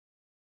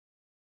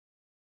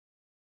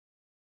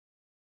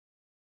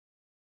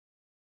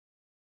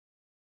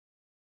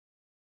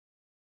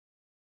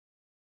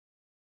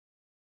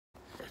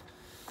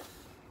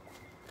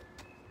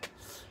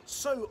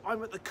So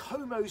I'm at the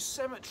Como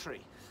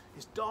Cemetery.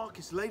 It's dark,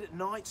 it's late at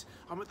night.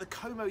 I'm at the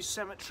Como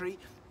Cemetery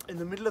in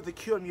the middle of the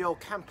QMUL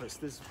campus.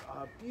 There's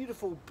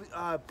beautiful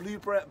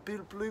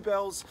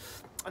bluebells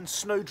and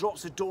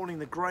snowdrops adorning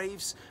the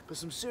graves, but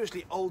some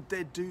seriously old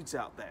dead dudes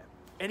out there.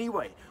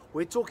 Anyway,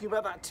 we're talking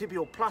about that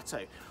tibial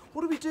plateau.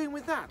 What are we doing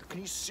with that?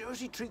 Can you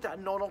seriously treat that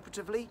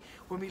non-operatively?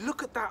 When we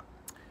look at that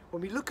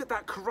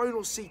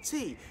coronal CT,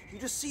 you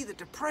just see the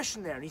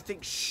depression there and you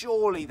think,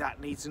 surely that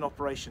needs an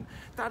operation.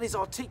 That is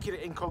articular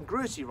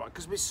incongruity, right?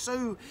 Because we're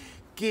so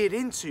geared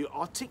into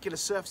articular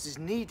surfaces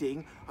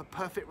needing a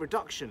perfect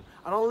reduction.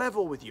 And I'll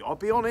level with you, I'll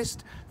be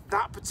honest,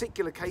 that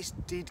particular case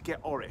did get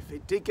ORIF.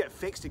 It did get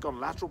fixed, it got a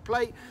lateral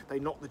plate, they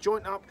knocked the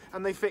joint up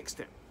and they fixed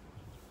it.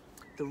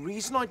 The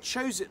reason I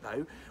chose it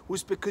though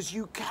was because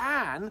you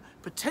can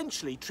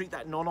potentially treat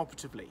that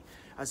non-operatively.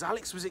 As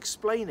Alex was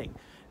explaining,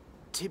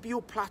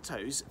 tibial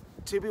plateau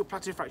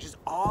fractures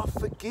are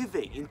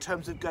forgiving in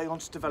terms of going on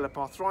to develop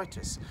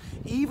arthritis.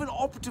 Even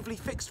operatively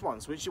fixed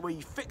ones, where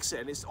you fix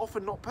it and it's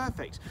often not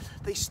perfect,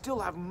 they still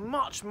have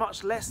much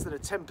less than a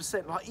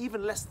 10%, like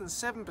even less than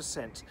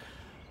 7%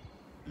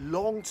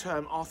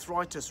 long-term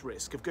arthritis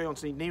risk of going on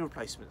to need knee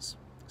replacements.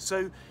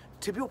 So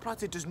tibial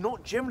plateau does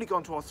not generally go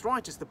into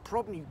arthritis. The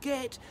problem you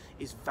get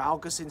is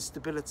valgus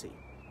instability.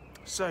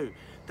 So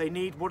they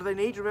need, what do they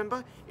need?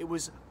 Remember, it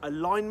was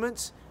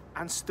alignment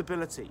and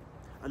stability.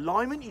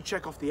 Alignment, you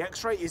check off the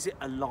x-ray. Is it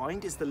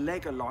aligned? Is the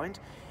leg aligned?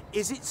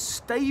 Is it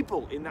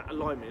stable in that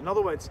alignment? In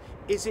other words,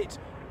 is it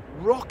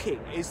rocking?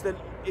 Is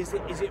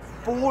it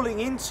falling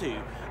into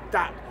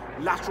that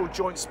lateral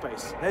joint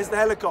space? There's the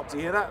helicopter,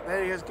 you hear that?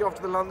 There he goes, get off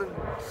to the London,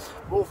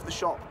 more for the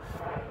shop.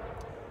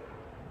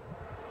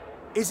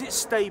 Is it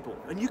stable?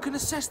 And you can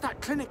assess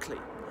that clinically.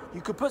 You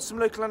could put some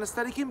local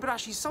anaesthetic in, but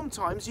actually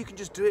sometimes you can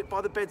just do it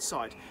by the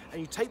bedside. And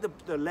you take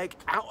the leg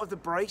out of the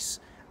brace,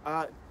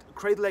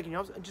 create the leg in your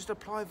arms and just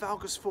apply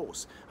valgus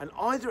force. And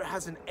either it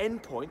has an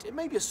end point, it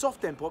may be a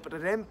soft end point, but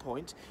an end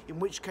point, in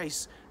which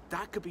case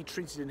that could be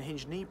treated in a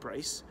hinged knee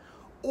brace,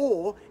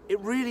 or it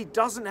really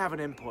doesn't have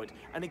an end point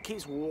and it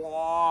keeps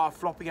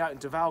flopping out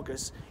into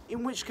valgus,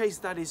 in which case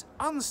that is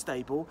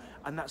unstable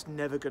and that's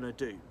never going to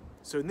do.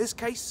 So in this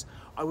case,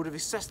 I would have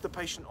assessed the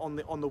patient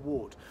on the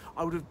ward.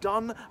 I would have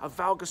done a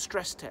valgus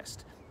stress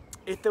test.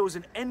 If there was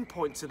an end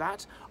point to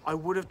that, I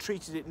would have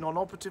treated it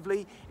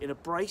non-operatively in a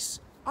brace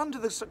under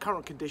the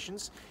current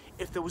conditions.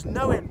 If there was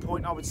no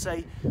endpoint, I would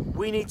say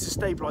we need to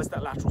stabilise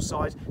that lateral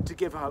side to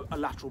give her a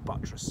lateral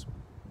buttress.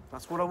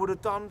 That's what I would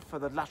have done for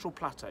the lateral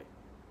plateau.